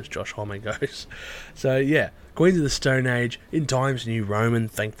far as Josh Homme goes. So, yeah, Queens of the Stone Age, In Times New Roman.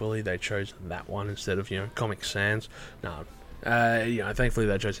 Thankfully, they chose that one instead of, Comic Sans. No, thankfully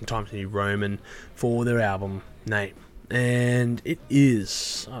they chose In Times New Roman for their album name. And it is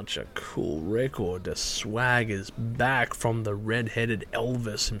such a cool record. The swag is back from the red-headed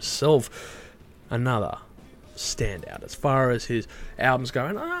Elvis himself. Another standout as far as his albums go.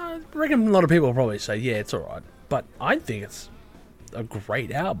 And I reckon a lot of people will probably say, yeah, it's alright. But I think it's a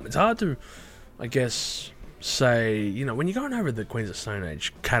great album. It's hard to, I guess, say, when you're going over the Queens of Stone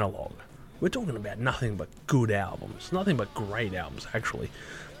Age catalogue, we're talking about nothing but good albums. Nothing but great albums, actually.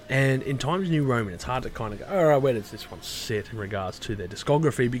 And in Times New Roman, it's hard to kind of go, alright, where does this one sit in regards to their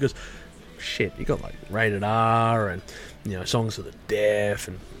discography? Because, shit, you got Rated R and, Songs of the Deaf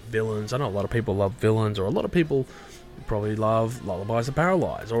and Villains. I know a lot of people love Villains, or a lot of people probably love Lullabies of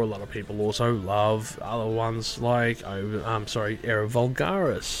Paralyze, or a lot of people also love other ones like, Era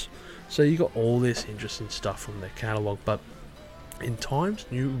Vulgaris. So you got all this interesting stuff from their catalogue, but in Times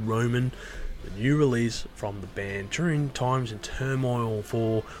New Roman, the new release from the band during times in turmoil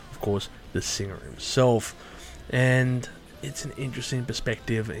for, of course, the singer himself. And it's an interesting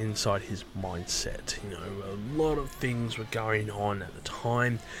perspective inside his mindset. A lot of things were going on at the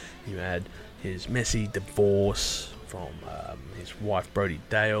time. You had his messy divorce from his wife Brody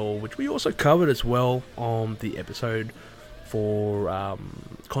Dale, which we also covered as well on the episode for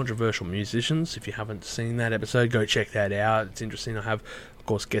Controversial Musicians. If you haven't seen that episode, go check that out. It's interesting. I have, of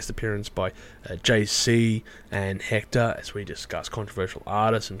course, guest appearance by JC and Hector as we discuss controversial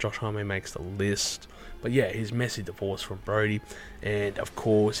artists, and Josh Homme makes the list. But yeah, his messy divorce from Brody, and of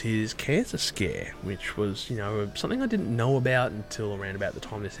course his cancer scare, which was, something I didn't know about until around about the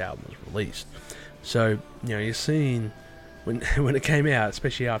time this album was released. So, you're seeing when when it came out,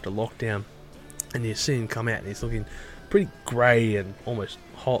 especially after lockdown, and you see him come out and he's looking pretty grey and almost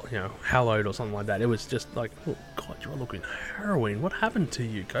hot, hallowed or something like that. It was just like, oh God, you're looking harrowing. What happened to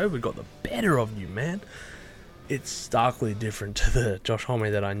you? COVID got the better of you, man. It's starkly different to the Josh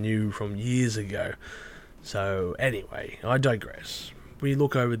Homme that I knew from years ago. So anyway, I digress. We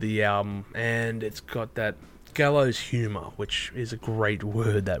look over the album and it's got that gallows humour, which is a great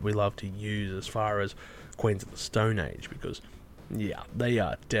word that we love to use as far as Queens of the Stone Age, because yeah, they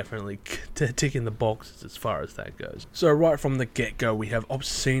are definitely ticking the boxes as far as that goes. So right from the get-go, we have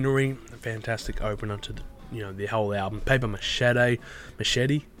Obscenery, a fantastic opener to the whole album. Paper Machete.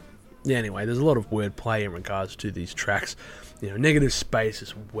 Yeah, anyway, there's a lot of wordplay in regards to these tracks. Negative Space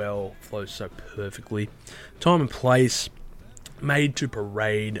as well flows so perfectly. Time and Place, Made to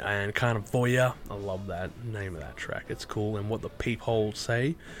Parade, and Carnivore. I love that name of that track. It's cool. And What the People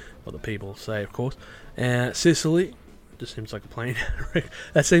Say, of course. And Sicily. Just seems like a plain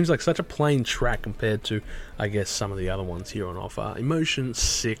that seems like such a plain track compared to, I guess, some of the other ones here on offer. Emotion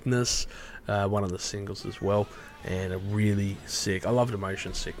Sickness, one of the singles as well, and a really sick. I loved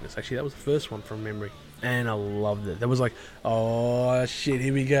Emotion Sickness. Actually, that was the first one from memory, and I loved it. That was like, oh shit,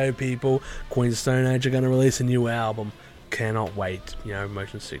 here we go, people. Queens of Stone Age are going to release a new album. Cannot wait.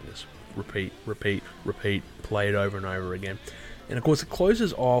 Emotion Sickness. Repeat, play it over and over again. And of course, it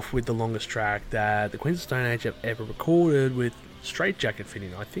closes off with the longest track that the Queens of Stone Age have ever recorded, with Straight Jacket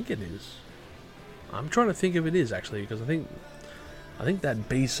Fitting. I think it is. I'm trying to think if it is, actually, because I think that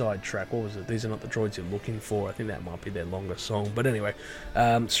B-side track, what was it? These Are Not the Droids You're Looking For. I think that might be their longest song. But anyway,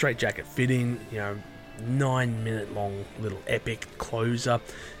 Straight Jacket Fitting, 9-minute long little epic closer,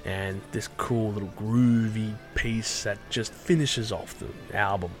 and this cool little groovy piece that just finishes off the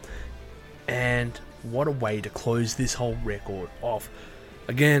album. And what a way to close this whole record off.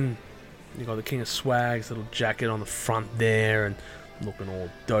 Again, you got the King of Swag's little jacket on the front there, and looking all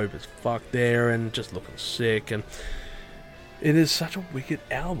dope as fuck there, and just looking sick. And it is such a wicked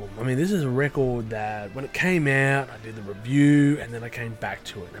album. I mean, this is a record that when it came out, I did the review, and then I came back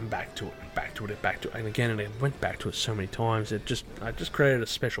to it, and back to it, and back to it, and back to it, and again, and I went back to it so many times. I just created a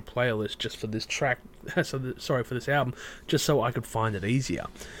special playlist just for this track, for this album, just so I could find it easier,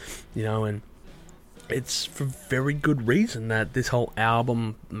 and it's for very good reason that this whole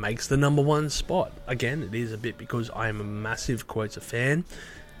album makes the number one spot. Again, it is a bit because I am a massive Quotza fan,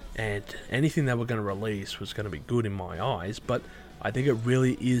 and anything that we're going to release was going to be good in my eyes, but I think it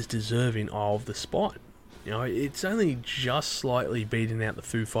really is deserving of the spot. It's only just slightly beating out the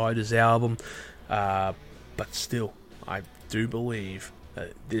Foo Fighters album, but still, I do believe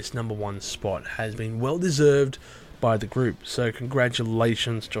that this number one spot has been well deserved by the group. So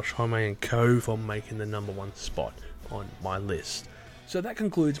congratulations, Josh Homme and co, for making the number one spot on my list. So that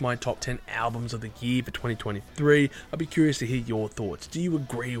concludes my top 10 albums of the year for 2023. I'd be curious to hear your thoughts. Do you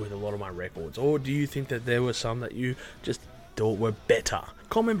agree with a lot of my records, or do you think that there were some that you just thought were better?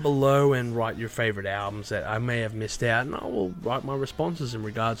 Comment below and write your favourite albums that I may have missed out, and I will write my responses in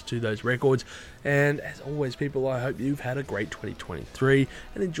regards to those records. And as always, people, I hope you've had a great 2023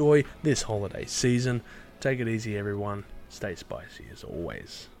 and enjoy this holiday season. Take it easy, everyone. Stay spicy as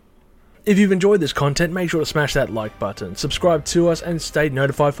always. If you've enjoyed this content, make sure to smash that like button, subscribe to us, and stay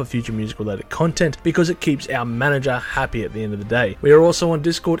notified for future music-related content, because it keeps our manager happy at the end of the day. We are also on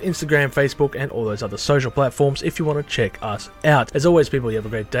Discord, Instagram, Facebook, and all those other social platforms if you want to check us out. As always, people, you have a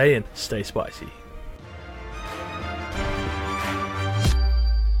great day and stay spicy.